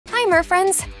Mer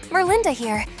friends, Merlinda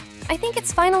here. I think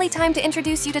it's finally time to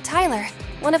introduce you to Tyler,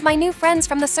 one of my new friends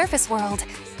from the surface world.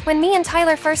 When me and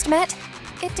Tyler first met,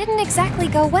 it didn't exactly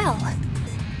go well.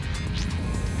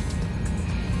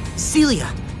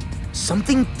 Celia,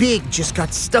 something big just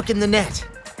got stuck in the net.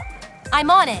 I'm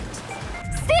on it.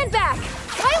 Stand back!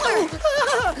 Tyler!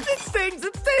 It stings,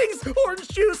 orange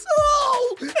juice,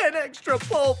 oh, and extra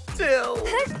pulp too.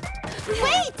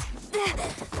 Wait!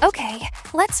 Okay,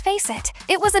 let's face it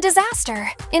was a disaster.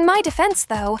 In my defense,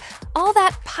 though, all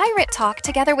that pirate talk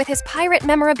together with his pirate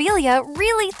memorabilia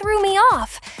really threw me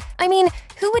off. I mean,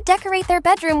 who would decorate their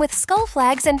bedroom with skull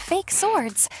flags and fake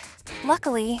swords?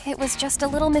 Luckily, it was just a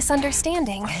little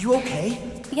misunderstanding. Are you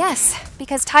okay? Yes,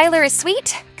 because Tyler is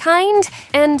sweet, kind,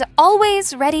 and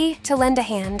always ready to lend a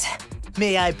hand.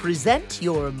 May I present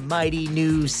your mighty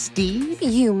new steed?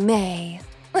 You may.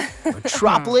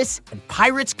 Metropolis and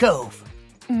Pirates Cove.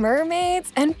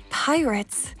 Mermaids and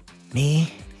pirates.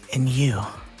 Me and you.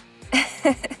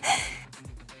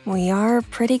 We are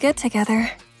pretty good together.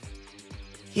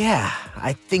 Yeah,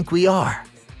 I think we are.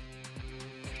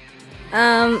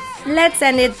 Let's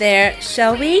end it there,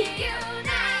 shall we?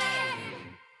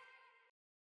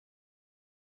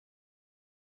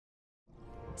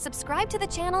 Subscribe to the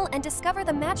channel and discover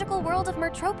the magical world of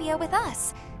Mertropia with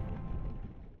us.